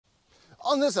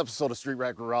On this episode of Street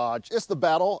Rat Garage, it's the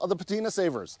battle of the Patina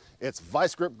Savers. It's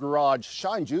Vice Grip Garage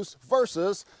Shine Juice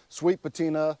versus Sweet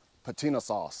Patina Patina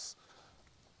Sauce.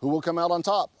 Who will come out on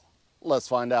top? Let's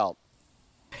find out.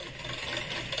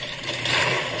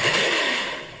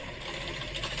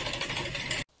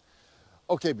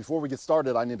 Okay, before we get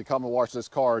started, I need to come and wash this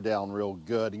car down real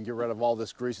good and get rid of all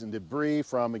this grease and debris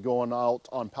from it going out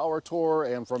on power tour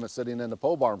and from it sitting in the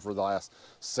pole barn for the last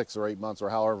 6 or 8 months or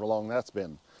however long that's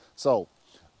been. So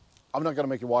I'm not going to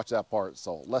make you watch that part.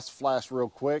 So let's flash real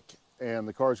quick and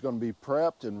the car is going to be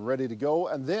prepped and ready to go.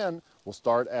 And then we'll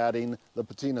start adding the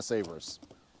Patina Savers.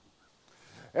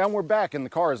 And we're back and the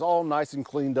car is all nice and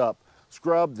cleaned up.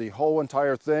 Scrubbed the whole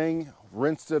entire thing,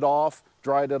 rinsed it off,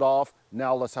 dried it off.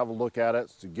 Now let's have a look at it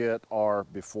to get our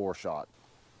before shot.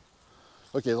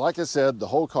 Okay, like I said, the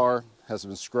whole car has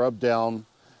been scrubbed down.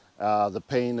 The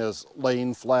paint is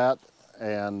laying flat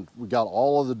and we got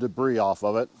all of the debris off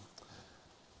of it.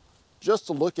 Just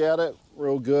to look at it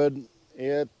real good,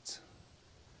 it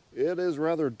is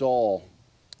rather dull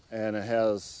and it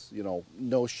has, you know,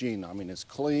 no sheen. I mean, it's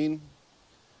clean,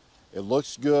 it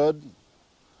looks good,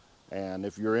 and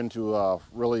if you're into a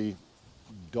really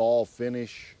dull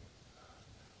finish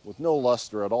with no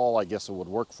luster at all, I guess it would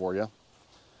work for you.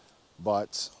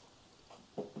 But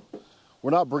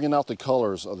we're not bringing out the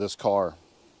colors of this car.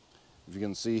 If you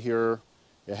can see here,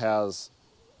 there's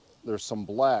some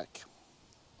black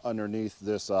underneath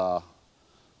this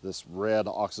this red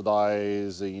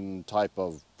oxidizing type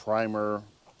of primer.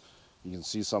 You can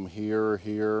see some here,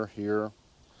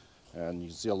 and you can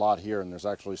see a lot here, and there's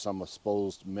actually some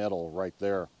exposed metal right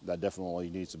there that definitely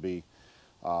needs to be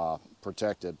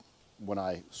protected. When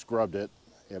I scrubbed it,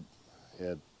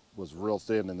 it was real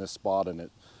thin in this spot, and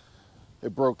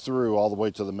it broke through all the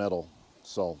way to the metal.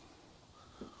 So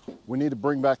we need to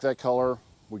bring back that color.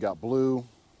 We got blue,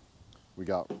 we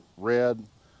got red,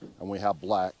 and we have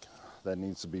black that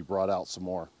needs to be brought out some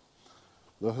more.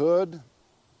 The hood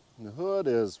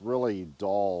is really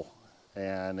dull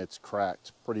and it's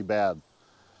cracked pretty bad.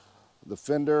 The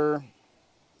fender,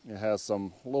 it has a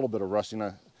little bit of rusting.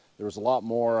 There was a lot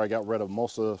more. I got rid of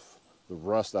most of the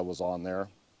rust that was on there.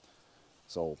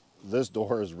 So this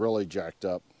door is really jacked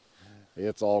up.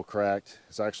 It's all cracked.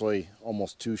 It's actually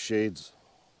almost 2 shades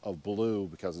of blue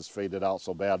because it's faded out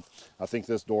so bad. I think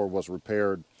this door was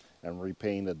repaired and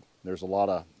repainted. There's a lot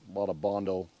of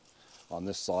Bondo on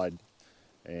this side,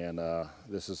 and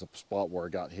this is a spot where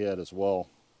it got hit as well.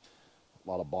 A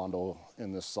lot of Bondo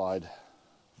in this side,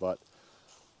 but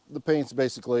the paint's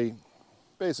basically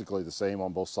the same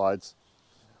on both sides.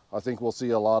 I think we'll see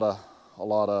a lot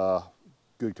of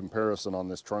good comparison on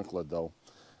this trunk lid though.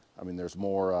 I mean, there's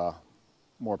more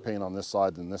paint on this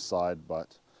side than this side,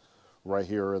 but right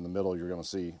here in the middle you're going to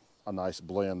see a nice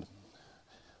blend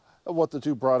of what the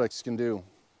two products can do.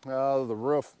 The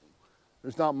roof,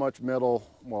 there's not much metal,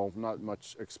 well, not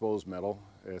much exposed metal.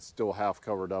 It's still half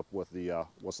covered up with the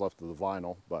what's left of the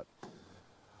vinyl, but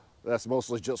that's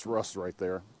mostly just rust right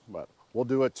there. But we'll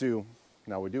do it too.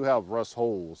 Now we do have rust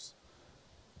holes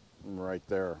right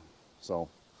there, so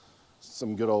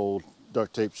some good old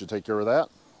duct tape should take care of that.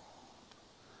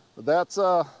 But that's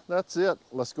it.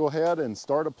 Let's go ahead and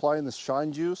start applying this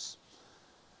Shine Juice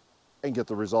and get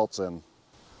the results in.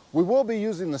 We will be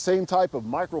using the same type of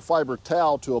microfiber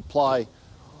towel to apply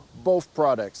both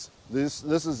products. This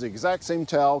is the exact same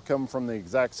towel, come from the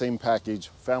exact same package,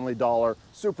 Family Dollar,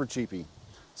 super cheapy.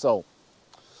 So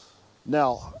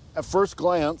now at first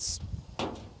glance,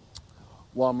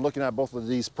 while I'm looking at both of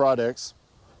these products,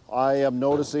 I am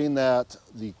noticing that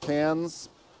the cans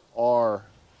are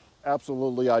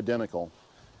absolutely identical.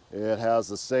 It has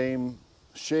the same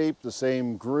shape, the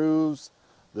same grooves,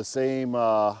 the same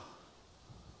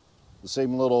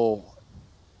little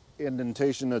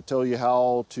indentation to tell you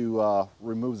how to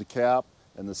remove the cap,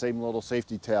 and the same little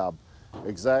safety tab.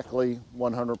 Exactly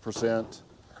 100%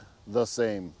 the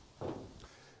same.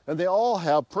 And they all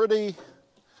have pretty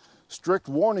strict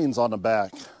warnings on the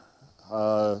back.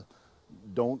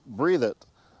 Don't breathe it.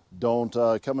 Don't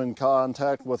come in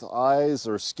contact with eyes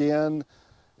or skin.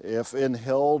 If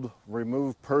inhaled,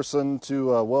 remove person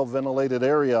to a well-ventilated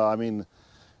area. I mean,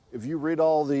 if you read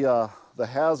all the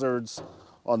hazards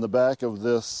on the back of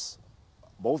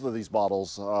both of these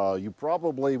bottles, you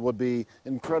probably would be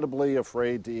incredibly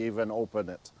afraid to even open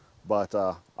it. But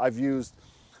I've used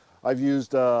at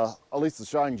least the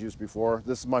Shine Juice before.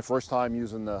 This is my first time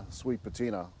using the Sweet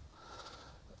Patina.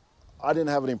 I didn't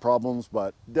have any problems,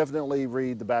 but definitely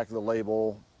read the back of the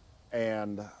label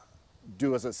and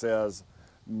do as it says,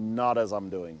 not as I'm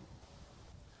doing.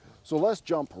 So let's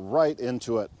jump right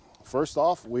into it. First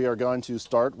off, we are going to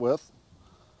start with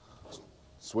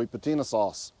sweet patina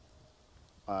sauce.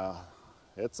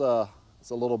 It's a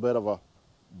little bit of a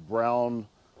brown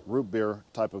root beer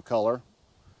type of color,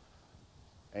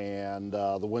 and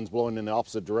the wind's blowing in the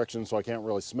opposite direction, so I can't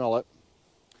really smell it.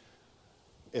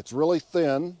 It's really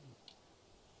thin,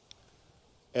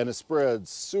 and it spreads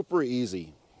super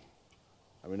easy.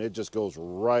 I mean, it just goes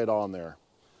right on there.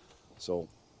 So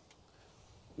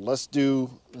let's do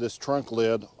this trunk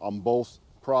lid on both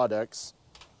products,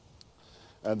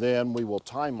 and then we will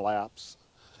time lapse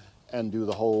and do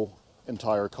the whole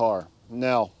entire car.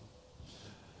 Now,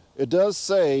 it does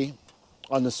say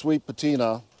on the sweet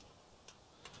patina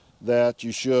that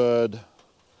you should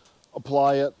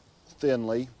apply it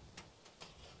thinly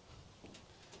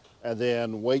and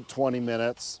then wait 20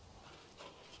 minutes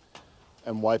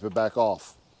and wipe it back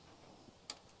off,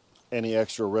 any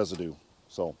extra residue.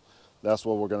 So that's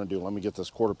what we're going to do. Let me get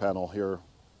this quarter panel here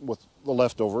with the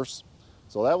leftovers.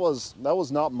 So that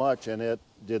was not much, and it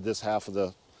did this half of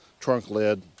the trunk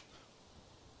lid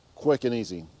quick and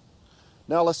easy.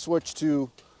 Now let's switch to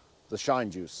the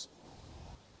Shine Juice.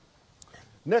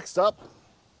 Next up,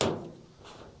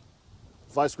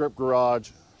 Vice Grip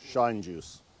Garage Shine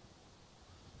Juice.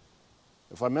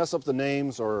 If I mess up the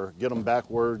names or get them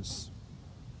backwards,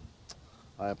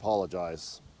 I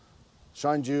apologize.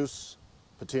 Shine Juice,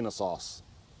 patina sauce.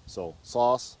 So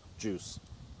sauce, juice.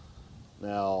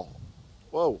 Now,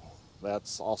 whoa,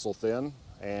 that's also thin,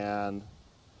 and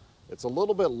it's a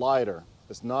little bit lighter.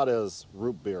 It's not as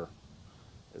root beer.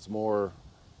 It's more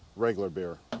regular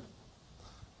beer,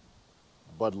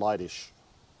 Bud Lightish.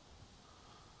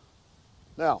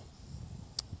 Now,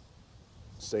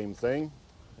 same thing.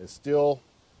 It's still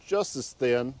just as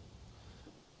thin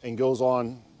and goes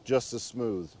on just as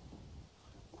smooth,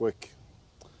 quick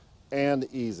and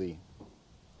easy.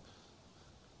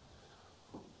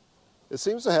 It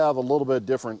seems to have a little bit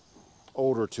different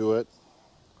odor to it,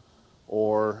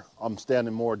 or I'm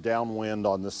standing more downwind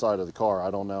on this side of the car,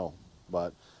 I don't know. But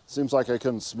it seems like I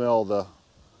couldn't smell the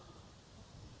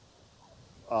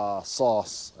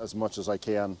sauce as much as I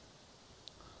can.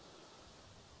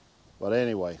 But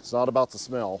anyway, it's not about the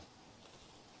smell.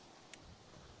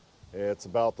 It's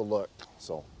about the look.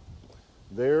 So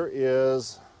there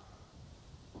is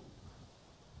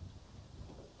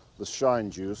the Shine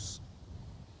Juice.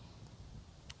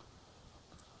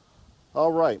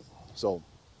 All right, so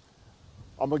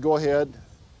I'm gonna go ahead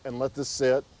and let this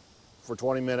sit for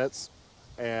 20 minutes,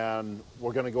 and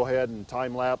we're gonna go ahead and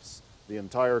time lapse the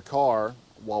entire car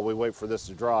while we wait for this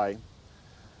to dry,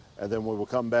 and then we will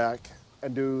come back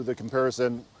and do the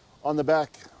comparison on the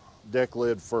back deck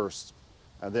lid first,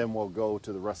 and then we'll go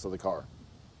to the rest of the car.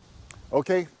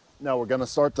 Okay, now we're gonna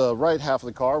start the right half of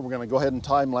the car. We're gonna go ahead and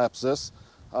time lapse this.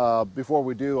 Before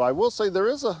we do, I will say there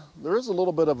is a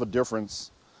little bit of a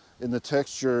difference in the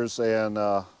textures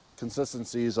and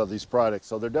consistencies of these products.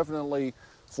 So they're definitely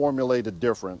formulated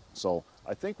different. So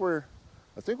I think we're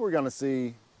gonna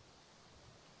see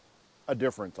a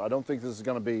difference. I don't think this is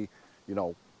gonna be, you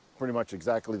know, pretty much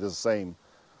exactly the same.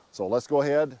 So let's go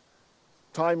ahead,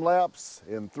 time lapse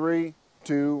in 3,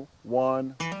 2,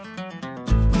 1.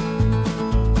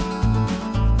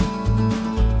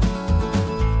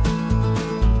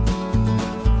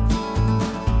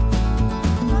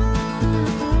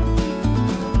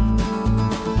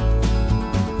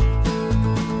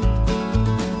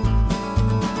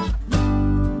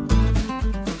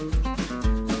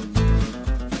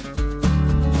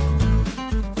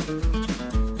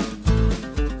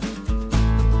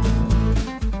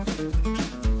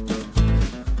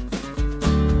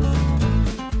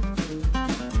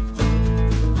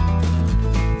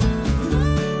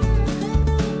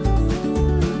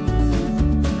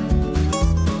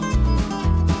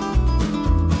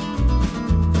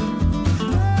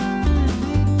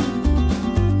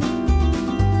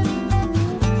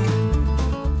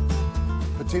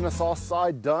 Patina sauce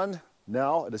side done.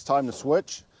 Now it is time to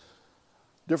switch.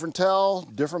 Different towel,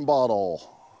 different bottle.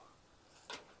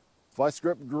 Vice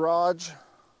Grip Garage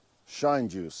Shine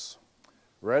Juice.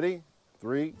 Ready?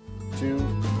 3, 2,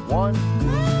 1.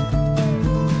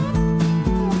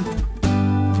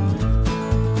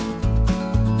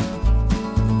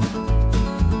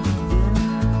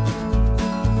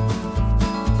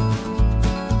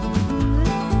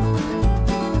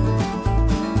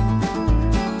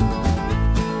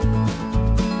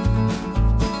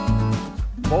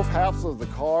 Both halves of the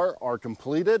car are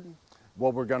completed.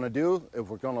 What we're gonna do is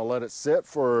we're gonna let it sit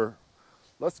for,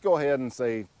 let's go ahead and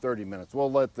say 30 minutes. We'll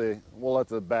let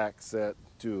the back sit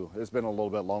too. It's been a little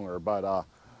bit longer, but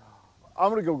I'm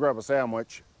gonna go grab a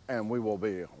sandwich and we will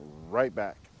be right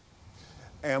back.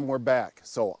 And we're back.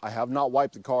 So I have not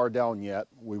wiped the car down yet.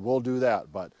 We will do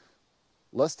that, but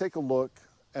let's take a look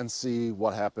and see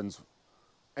what happens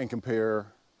and compare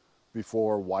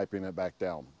before wiping it back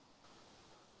down.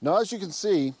 Now, as you can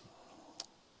see,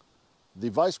 the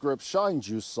Vice Grip Shine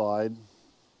Juice side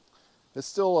is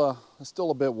still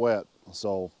a bit wet.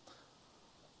 So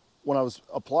when I was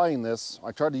applying this,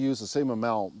 I tried to use the same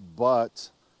amount, but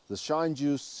the Shine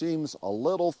Juice seems a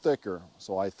little thicker.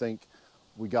 So I think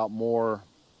we got more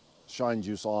Shine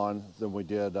Juice on than we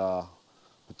did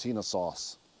patina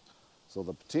sauce. So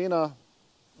the patina,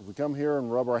 if we come here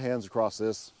and rub our hands across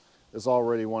this, is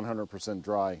already 100%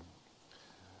 dry.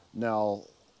 Now,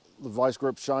 the Vice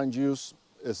Grip Shine Juice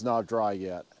is not dry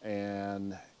yet,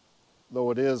 and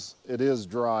though it is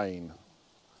drying.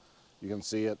 You can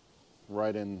see it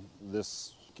right in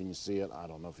this. Can you see it? I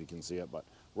don't know if you can see it, but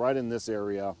right in this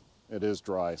area, it is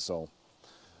dry. So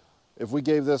if we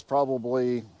gave this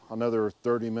probably another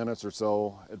 30 minutes or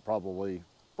so, it'd probably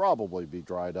be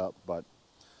dried up, but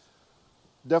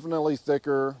definitely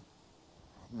thicker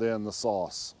than the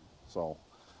sauce. So,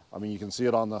 I mean, you can see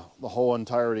it on the whole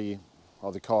entirety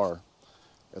of the car.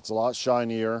 It's a lot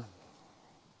shinier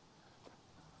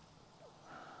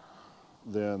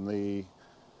than the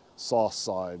sauce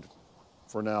side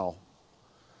for now.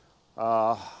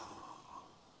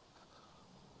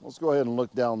 Let's go ahead and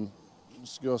look down.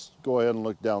 Just go ahead and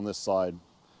look down this side.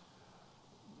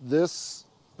 This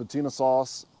patina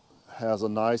sauce has a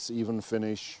nice even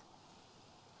finish,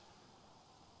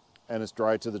 and it's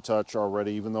dry to the touch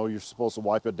already. Even though you're supposed to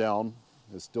wipe it down,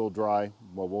 it's still dry.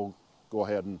 But we'll go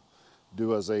ahead and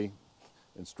do as they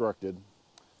instructed.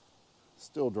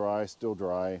 Still dry, still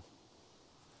dry.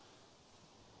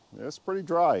 It's pretty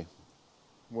dry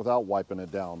without wiping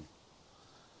it down.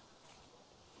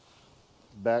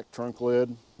 Back trunk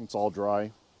lid, it's all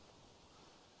dry.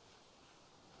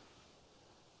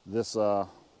 This is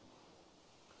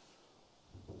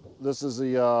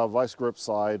the Vice Grip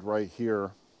side right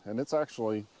here, and it's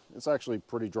actually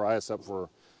pretty dry, except for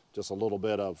just a little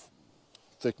bit of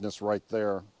thickness right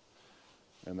there,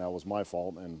 and that was my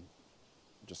fault, and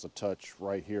just a touch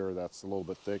right here that's a little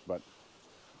bit thick. But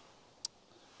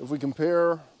if we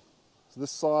compare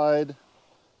this side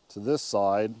to this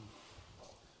side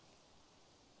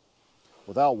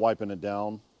without wiping it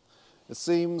down, it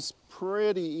seems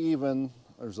pretty even.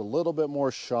 There's a little bit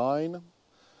more shine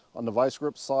on the Vice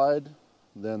Grip side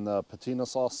than the patina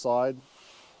sauce side,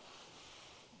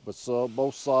 but so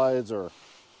both sides are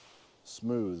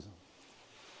smooth.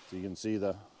 So you can see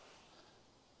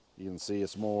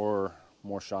it's more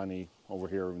shiny over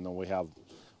here, even though we have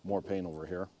more paint over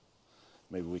here.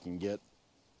 Maybe you can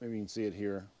see it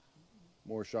here.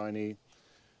 More shiny,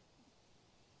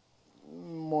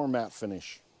 more matte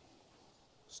finish.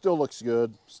 Still looks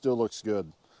good, still looks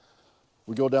good.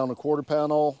 We go down the quarter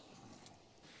panel.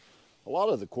 A lot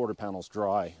of the quarter panel's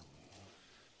dry.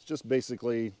 It's just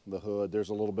basically the hood. There's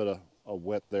a little bit of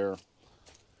wet there,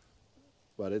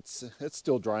 but it's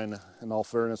still dry. In all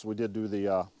fairness, we did do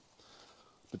the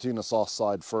patina sauce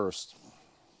side first.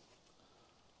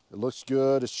 It looks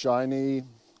good, it's shiny.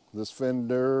 This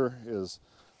fender is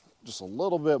just a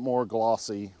little bit more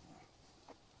glossy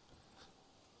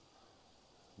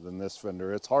than this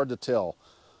fender. It's hard to tell,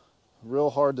 real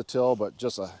hard to tell, but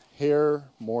just a hair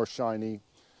more shiny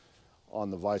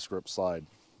on the Vice Grip side.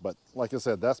 But like I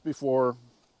said, that's before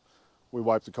we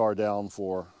wipe the car down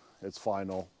for its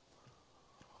final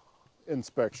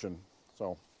inspection.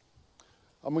 So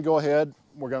I'm gonna go ahead,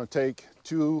 we're gonna take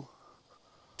 2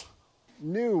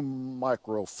 new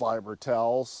microfiber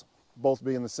towels, both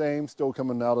being the same, still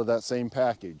coming out of that same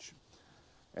package.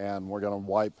 And we're gonna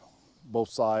wipe both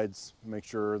sides, make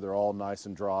sure they're all nice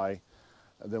and dry,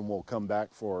 and then we'll come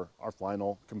back for our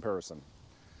final comparison.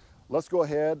 Let's go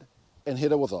ahead and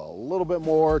hit it with a little bit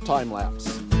more time lapse.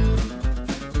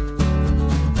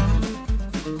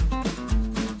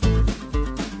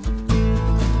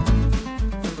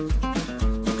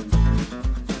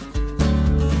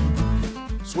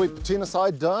 Sweet patina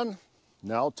side done.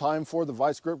 Now time for the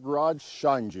Vice Grip Garage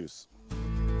Shine Juice.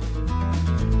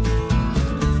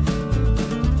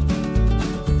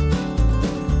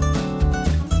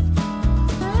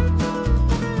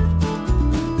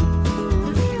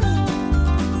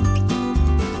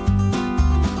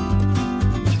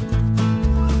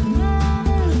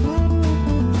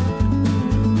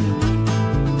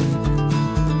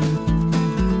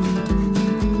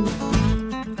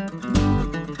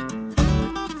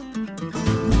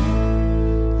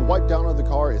 Wipe down of the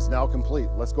car is now complete.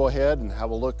 Let's go ahead and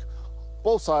have a look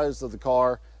both sides of the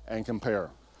car and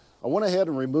compare. I went ahead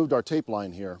and removed our tape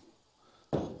line here.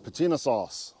 Patina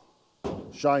sauce,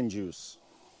 Shine Juice,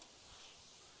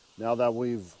 Now that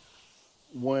we've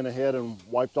went ahead and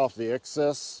wiped off the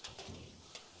excess,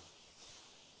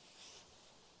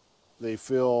 they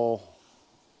feel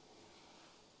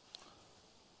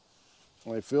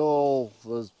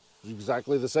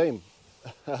exactly the same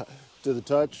to the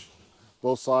touch.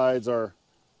 Both sides are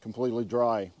completely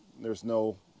dry. There's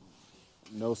no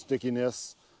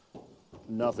stickiness,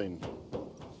 nothing.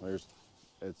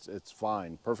 It's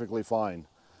fine, perfectly fine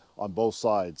on both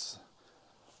sides.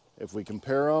 If we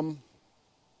compare them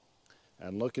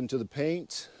and look into the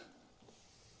paint,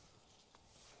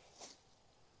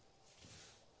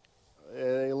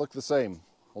 they look the same,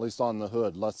 at least on the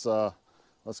hood. Let's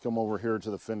come over here to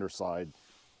the fender side.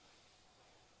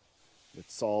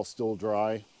 It's all still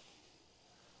dry.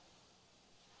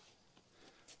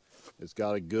 It's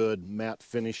got a good matte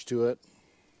finish to it.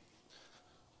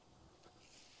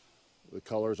 The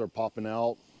colors are popping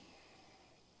out.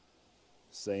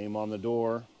 Same on the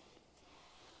door.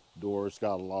 Door's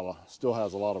got still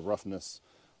has a lot of roughness.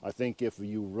 I think if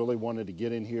you really wanted to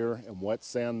get in here and wet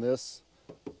sand this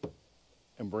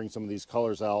and bring some of these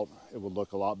colors out, it would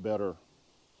look a lot better.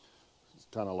 It's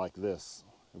kind of like this.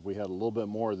 If we had a little bit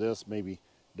more of this, maybe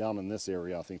down in this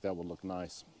area, I think that would look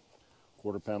nice.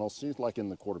 Quarter panel, see, like in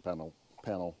the quarter panel.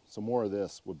 Some more of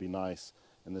this would be nice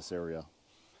in this area.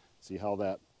 See how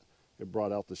it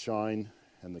brought out the shine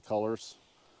and the colors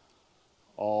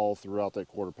all throughout that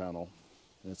quarter panel.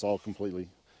 And it's all completely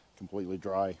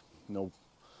dry. No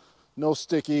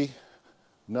sticky,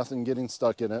 nothing getting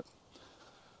stuck in it.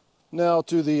 Now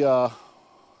to the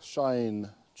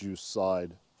shine juice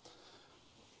side.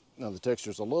 Now the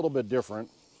texture's a little bit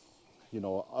different,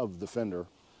 of the fender,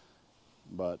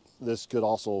 but this could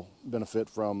also benefit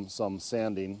from some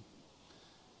sanding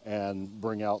and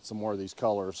bring out some more of these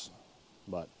colors.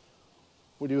 But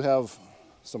we do have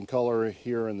some color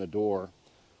here in the door,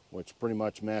 which pretty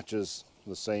much matches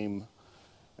the same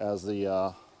as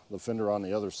the fender on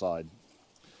the other side.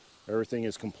 Everything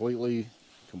is completely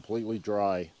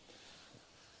dry.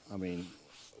 I mean,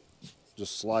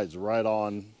 just slides right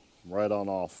on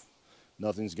off.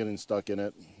 Nothing's getting stuck in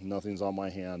it. Nothing's on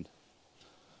my hand.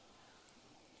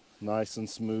 Nice and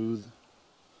smooth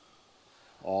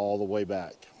all the way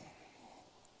back.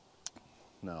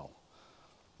 Now,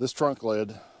 this trunk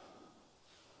lid,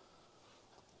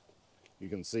 you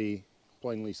can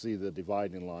plainly see the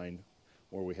dividing line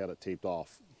where we had it taped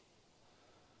off.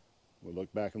 We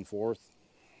look back and forth,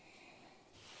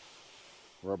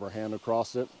 rub our hand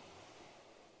across it.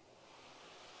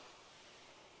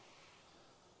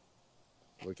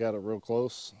 Look at it real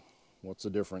close. What's the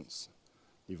difference?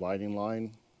 Dividing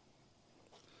line,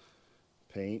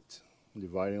 paint,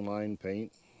 dividing line,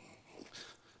 paint.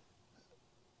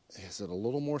 Is it a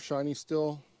little more shiny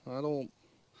still?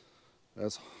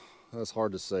 That's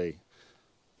hard to say.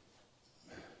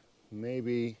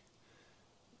 Maybe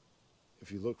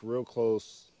if you look real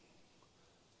close,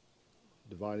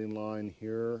 dividing line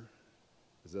here,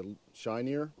 is it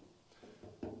shinier?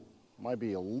 Might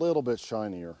be a little bit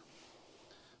shinier,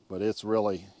 but it's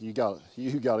really, you got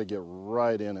to get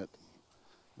right in it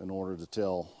in order to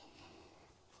tell.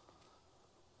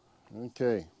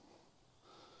 Okay,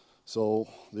 so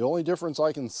the only difference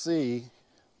I can see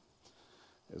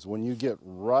is when you get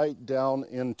right down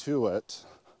into it,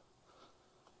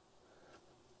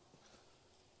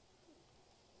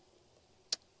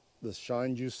 the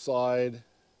shine juice side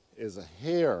is a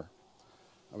hair,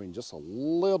 just a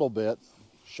little bit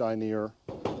shinier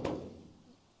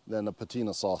than the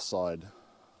patina sauce side,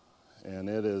 and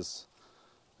it is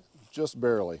just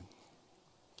barely.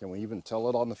 Can we even tell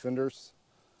it on the fenders?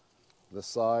 This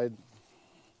side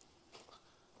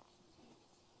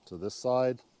to this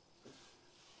side,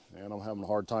 and I'm having a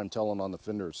hard time telling on the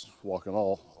fenders walking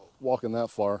that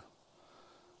far.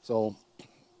 So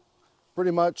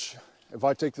pretty much, if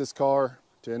I take this car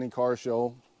to any car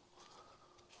show,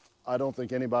 I don't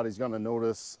think anybody's going to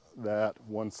notice that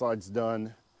one side's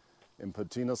done in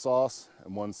patina sauce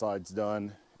and one side's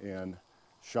done in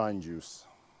shine juice.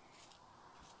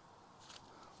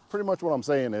 Pretty much what I'm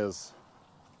saying is,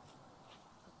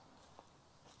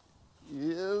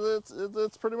 yeah,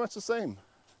 it's pretty much the same.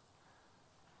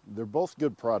 They're both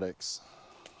good products,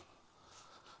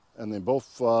 and they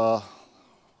both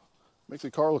make the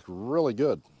car look really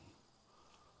good.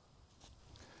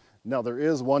 Now there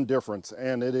is one difference,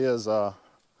 and it's a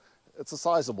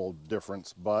sizable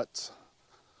difference, but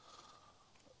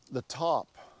the top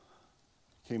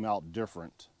came out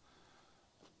different.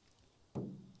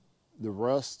 The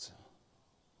rust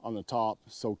on the top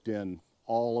soaked in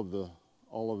all of the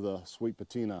sweet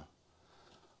patina,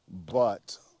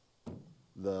 but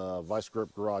the Vice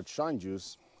Grip Garage Shine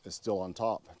Juice is still on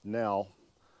top. Now,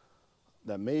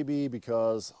 That may be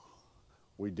because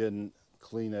we didn't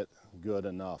clean it good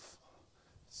enough.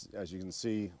 As you can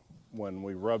see, when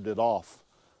we rubbed it off,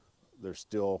 there's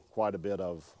still quite a bit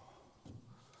of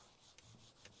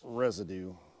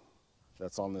residue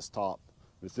that's on this top.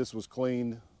 If this was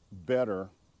cleaned better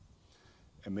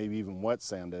and maybe even wet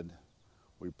sanded,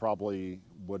 we probably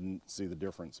wouldn't see the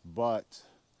difference. But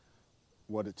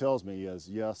what it tells me is,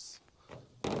 yes,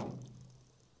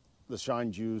 the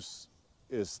shine juice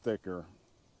is thicker,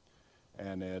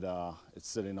 and it's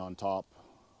sitting on top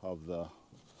of the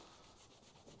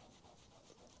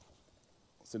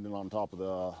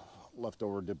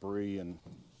leftover debris and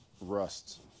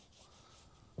rust,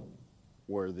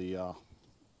 where the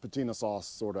patina sauce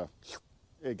sort of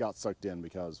it got sucked in,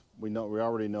 because we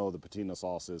already know the patina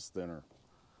sauce is thinner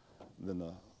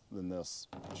than this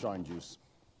shine juice.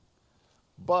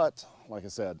 But like I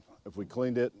said, if we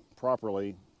cleaned it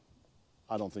properly,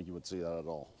 I don't think you would see that at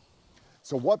all.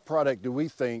 So what product do we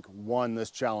think won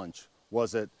this challenge?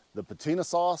 Was it the patina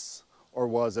sauce or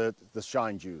was it the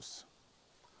shine juice?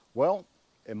 Well,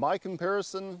 in my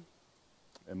comparison,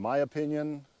 in my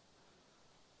opinion,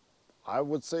 I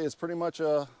would say it's pretty much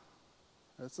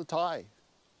it's a tie.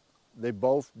 They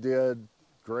both did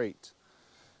great.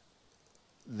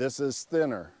 This is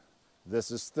thinner,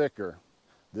 this is thicker,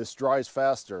 this dries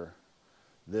faster,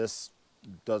 this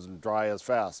doesn't dry as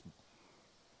fast.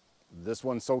 This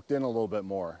one soaked in a little bit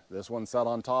more, this one sat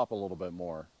on top a little bit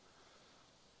more.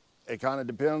 It kind of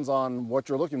depends on what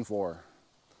you're looking for.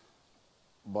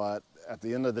 But at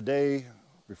the end of the day,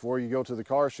 before you go to the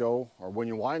car show, or when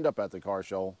you wind up at the car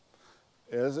show,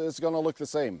 it's going to look the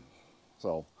same.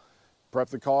 So prep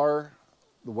the car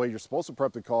the way you're supposed to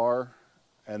prep the car,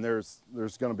 and there's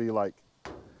going to be like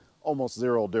almost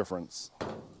zero difference.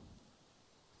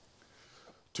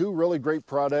 Two really great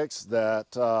products that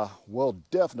will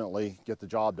definitely get the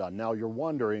job done. Now you're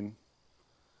wondering,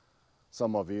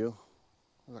 some of you,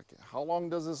 like, how long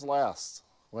does this last?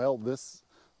 Well, this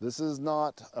is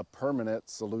not a permanent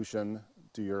solution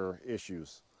to your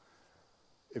issues.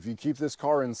 If you keep this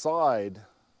car inside,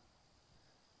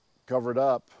 covered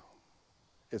up,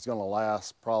 it's going to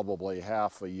last probably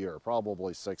half a year,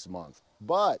 probably 6 months.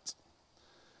 But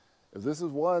if this is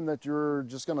one that you're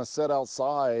just going to set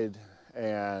outside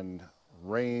and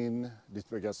rain,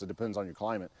 I guess it depends on your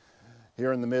climate.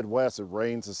 Here in the Midwest, it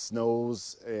rains, it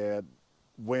snows, and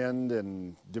wind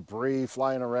and debris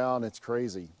flying around. It's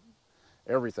crazy.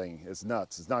 Everything is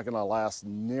nuts. It's not going to last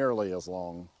nearly as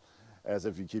long as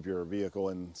if you keep your vehicle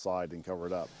inside and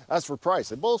covered up. As for price,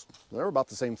 they're about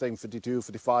the same thing, $52,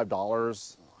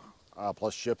 $55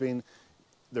 plus shipping.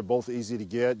 They're both easy to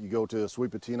get. You go to the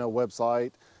Sweet Patina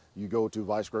website, you go to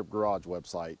Vice Grip Garage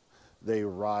website. They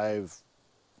arrive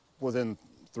within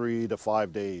 3 to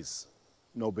 5 days.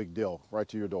 No big deal, right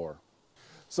to your door.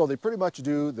 So they pretty much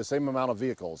do the same amount of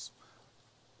vehicles.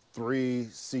 3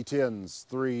 C10s,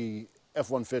 3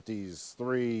 F-150s,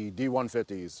 3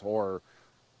 D-150s, or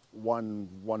 1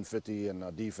 150 and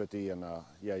a D50, and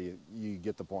yeah, you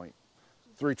get the point.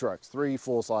 3 trucks, 3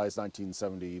 full-size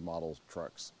 1970 model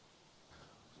trucks.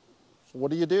 So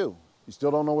what do? You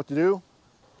still don't know what to do?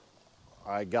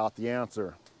 I got the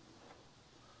answer.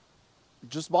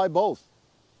 Just buy both.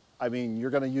 I mean, you're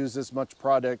going to use this much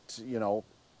product, you know,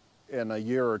 in a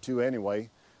year or two anyway.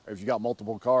 If you got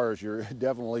multiple cars, you're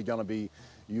definitely going to be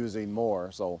using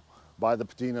more. So buy the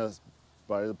patina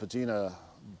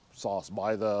sauce,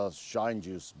 buy the shine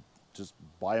juice. Just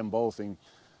buy them both and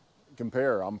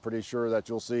compare. I'm pretty sure that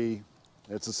you'll see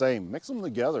it's the same. Mix them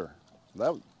together.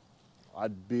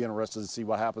 I'd be interested to see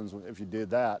what happens if you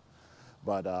did that.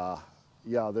 But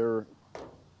yeah, they're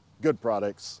good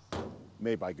products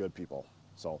made by good people.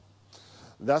 So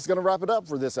that's going to wrap it up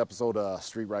for this episode of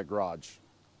Street Rag Garage.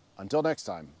 Until next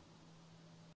time.